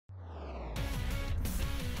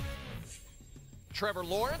Trevor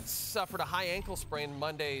Lawrence suffered a high ankle sprain in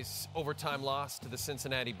Monday's overtime loss to the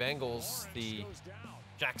Cincinnati Bengals. The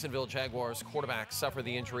Jacksonville Jaguars quarterback suffered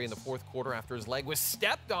the injury in the fourth quarter after his leg was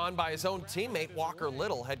stepped on by his own teammate, Walker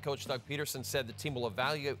Little. Head coach Doug Peterson said the team will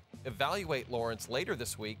evaluate Lawrence later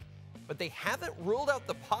this week, but they haven't ruled out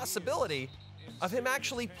the possibility of him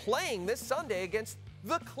actually playing this Sunday against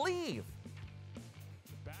the Cleve.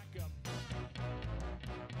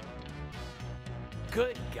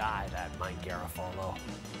 Good guy, that Mike Garafolo.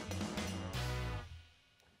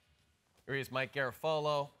 Here he is, Mike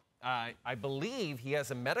Garafolo. I believe he has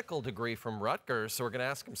a medical degree from Rutgers, so we're going to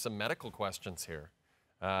ask him some medical questions here.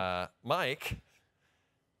 Mike,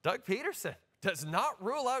 Doug Peterson does not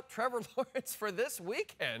rule out Trevor Lawrence for this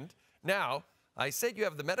weekend. Now, I said you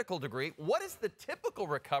have the medical degree. What is the typical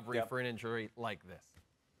recovery for an injury like this?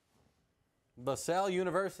 LaSalle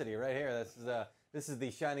University right here. This is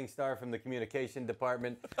the shining star from the communication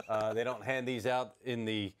department. They don't hand these out in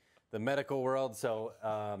the medical world. So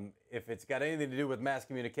if it's got anything to do with mass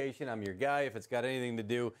communication, I'm your guy. If it's got anything to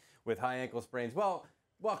do with high ankle sprains, well,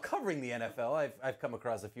 while covering the NFL, I've come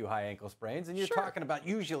across a few high ankle sprains, and you're talking about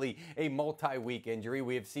usually a multi-week injury.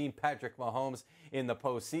 We have seen Patrick Mahomes in the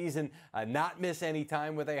postseason not miss any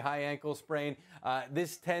time with a high ankle sprain.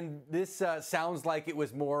 This sounds like it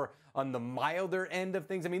was more on the milder end of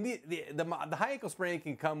things. I mean, the high ankle sprain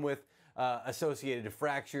can come with associated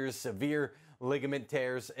fractures, severe ligament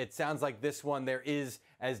tears. It sounds like this one there is,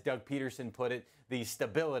 as Doug Peterson put it, the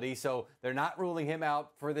stability. So they're not ruling him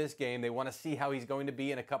out for this game. They want to see how he's going to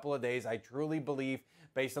be in a couple of days. I truly believe,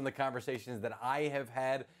 based on the conversations that I have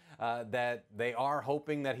had, that they are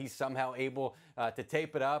hoping that he's somehow able to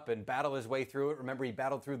tape it up and battle his way through it. Remember, he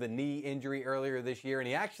battled through the knee injury earlier this year, and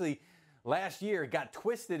he actually last year got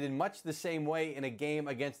twisted in much the same way in a game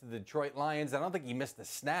against the Detroit Lions. I don't think he missed a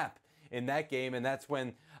snap in that game, and that's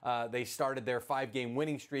when they started their 5-game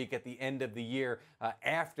winning streak at the end of the year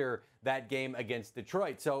after that game against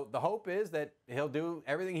Detroit. So the hope is that he'll do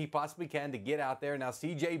everything he possibly can to get out there. Now,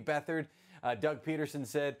 C.J. Beathard, Doug Peterson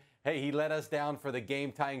said, hey, he let us down for the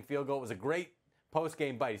game-tying field goal. It was a great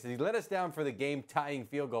post-game bite. He says he let us down for the game-tying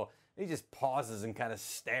field goal. And he just pauses and kind of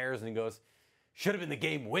stares and he goes, should have been the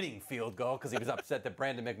game-winning field goal, because he was upset that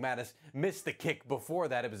Brandon McManus missed the kick before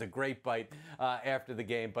that. It was a great bite after the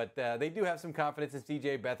game. But they do have some confidence in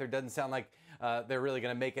C.J. Beathard. Doesn't sound like they're really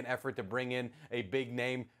going to make an effort to bring in a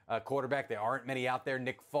big-name quarterback. There aren't many out there.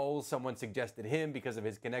 Nick Foles, someone suggested him because of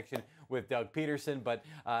his connection with Doug Peterson. But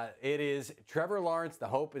it is Trevor Lawrence. The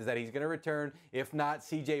hope is that he's going to return. If not,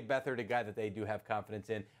 C.J. Beathard, a guy that they do have confidence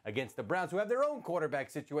in against the Browns, who have their own quarterback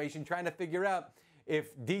situation, trying to figure out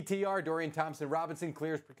if DTR, Dorian Thompson-Robinson,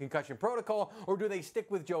 clears concussion protocol, or do they stick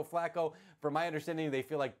with Joe Flacco? From my understanding, they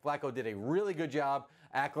feel like Flacco did a really good job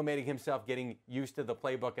acclimating himself, getting used to the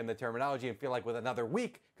playbook and the terminology, and feel like with another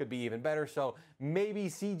week could be even better. So maybe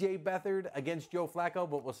C.J. Beathard against Joe Flacco,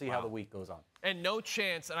 but we'll see how the week goes on. And no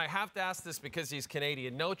chance, and I have to ask this because he's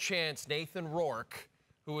Canadian, no chance Nathan Rourke,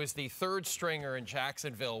 who is the third stringer in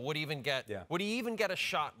Jacksonville, would he even get a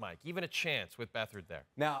shot, Mike, even a chance with Beathard there?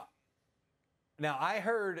 Now, I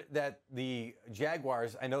heard that the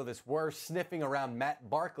Jaguars, I know this, were sniffing around Matt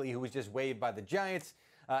Barkley, who was just waived by the Giants.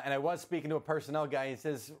 And I was speaking to a personnel guy, and he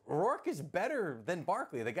says, Rourke is better than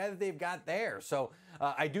Barkley, the guy that they've got there. So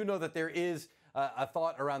I do know that there is a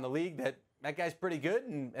thought around the league that guy's pretty good,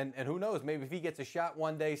 and who knows, maybe if he gets a shot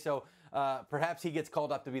one day. So perhaps he gets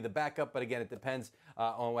called up to be the backup. But again, it depends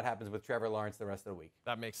on what happens with Trevor Lawrence the rest of the week.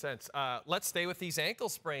 That makes sense. Let's stay with these ankle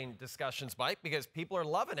sprain discussions, Mike, because people are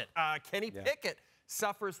loving it. Kenny Pickett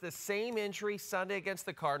suffers the same injury Sunday against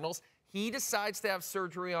the Cardinals. He decides to have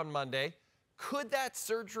surgery on Monday. Could that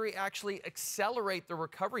surgery actually accelerate the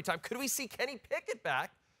recovery time? Could we see Kenny Pickett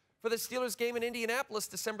back for the Steelers game in Indianapolis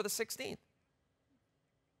December the 16th?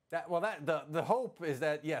 The hope is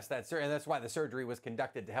that, yes, and that's why the surgery was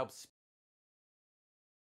conducted, to help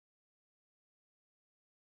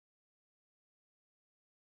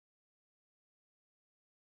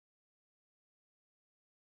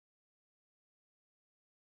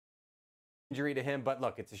injury to him. But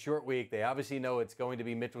look, it's a short week. They obviously know it's going to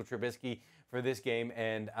be Mitchell Trubisky for this game.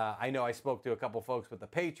 And I know I spoke to a couple folks with the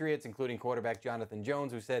Patriots, including quarterback Jonathan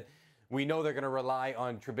Jones, who said, we know they're going to rely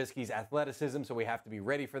on Trubisky's athleticism, so we have to be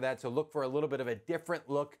ready for that. So look for a little bit of a different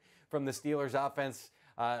look from the Steelers offense,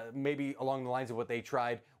 maybe along the lines of what they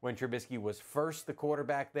tried when Trubisky was first the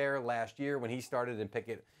quarterback there last year when he started and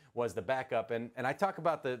Pickett was the backup. And I talk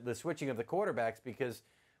about the switching of the quarterbacks because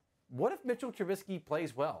what if Mitchell Trubisky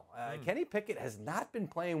plays well? Kenny Pickett has not been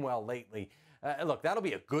playing well lately. Look, that'll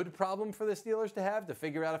be a good problem for the Steelers to have, to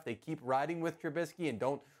figure out if they keep riding with Trubisky and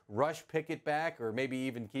don't rush Pickett back, or maybe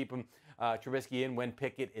even keep him Trubisky in when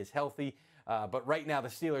Pickett is healthy. But right now, the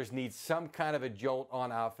Steelers need some kind of a jolt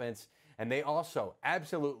on offense, and they also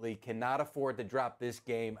absolutely cannot afford to drop this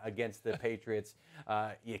game against the Patriots.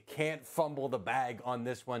 You can't fumble the bag on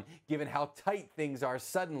this one, given how tight things are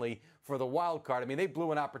suddenly for the wild card. I mean, they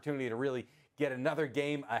blew an opportunity to really get another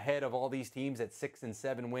game ahead of all these teams at 6 and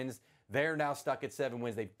 7 wins. They're now stuck at 7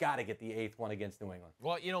 wins. They've got to get the 8th one against New England.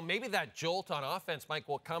 Well, you know, maybe that jolt on offense, Mike,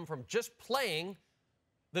 will come from just playing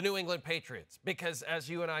the New England Patriots, because as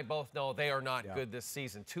you and I both know, they are not good this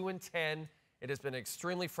season. 2-10. It has been an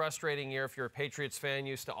extremely frustrating year if you're a Patriots fan,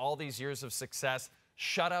 used to all these years of success.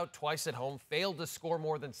 Shut out twice at home, failed to score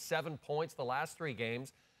more than 7 points the last 3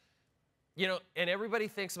 games. You know, and everybody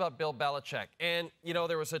thinks about Bill Belichick. And, you know,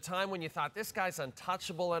 there was a time when you thought this guy's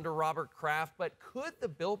untouchable under Robert Kraft, but could the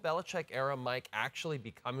Bill Belichick era, Mike, actually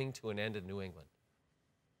be coming to an end in New England?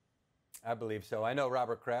 I believe so. I know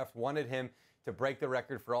Robert Kraft wanted him to break the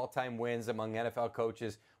record for all-time wins among NFL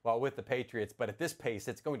coaches while with the Patriots, but at this pace,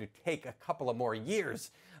 it's going to take a couple of more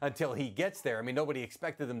years until he gets there. I mean, nobody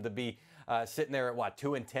expected them to be sitting there at, what,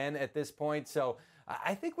 2-10 at this point? So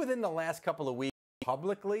I think within the last couple of weeks,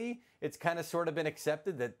 publicly, it's kind of sort of been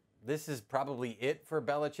accepted that this is probably it for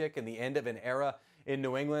Belichick and the end of an era in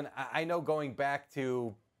New England. I know going back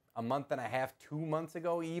to a month and a half, 2 months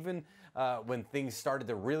ago even, when things started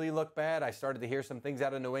to really look bad, I started to hear some things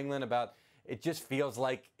out of New England about it just feels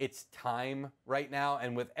like it's time right now.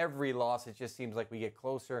 And with every loss, it just seems like we get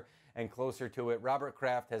closer and closer to it. Robert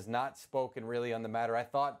Kraft has not spoken really on the matter. I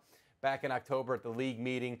thought back in October at the league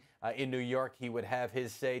meeting in New York, he would have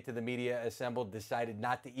his say to the media assembled, decided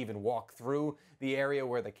not to even walk through the area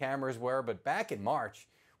where the cameras were. But back in March,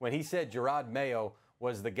 when he said Gerard Mayo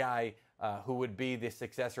was the guy who would be the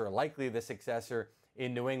successor, or likely the successor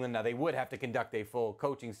in New England. Now, they would have to conduct a full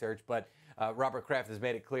coaching search, but Robert Kraft has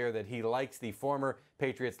made it clear that he likes the former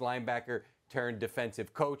Patriots linebacker turned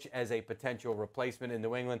defensive coach as a potential replacement in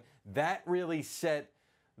New England. That really set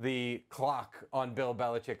the clock on Bill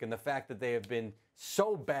Belichick, and the fact that they have been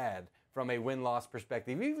so bad from a win-loss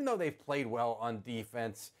perspective, even though they've played well on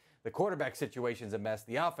defense. The quarterback situation's a mess.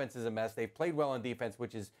 The offense is a mess. They've played well on defense,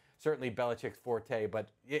 which is certainly Belichick's forte, but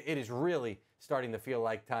it is really starting to feel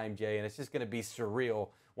like time, Jay, and it's just going to be surreal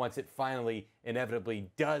once it finally inevitably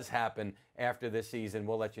does happen after this season.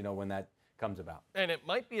 We'll let you know when that comes about. And it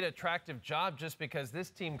might be an attractive job just because this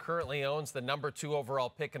team currently owns the number 2 overall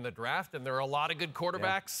pick in the draft, and there are a lot of good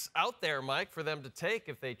quarterbacks out there, Mike, for them to take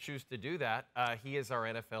if they choose to do that. He is our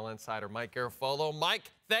NFL insider, Mike Garafolo. Mike,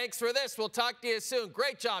 thanks for this. We'll talk to you soon.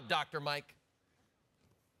 Great job, Dr. Mike.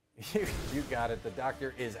 You got it. The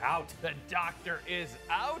doctor is out. The doctor is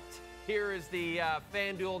out. Here is the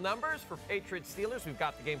FanDuel numbers for Patriots Steelers. We've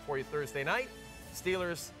got the game for you Thursday night.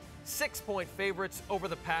 Steelers 6-point favorites over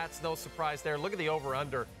the Pats. No surprise there. Look at the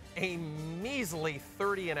over-under. A measly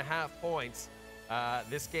 30.5 points.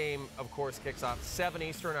 This game, of course, kicks off 7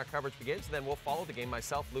 Eastern. Our coverage begins. Then we'll follow the game.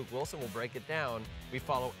 Myself, Luke Wilson, will break it down. We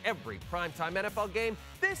follow every primetime NFL game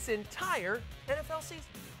this entire NFL season.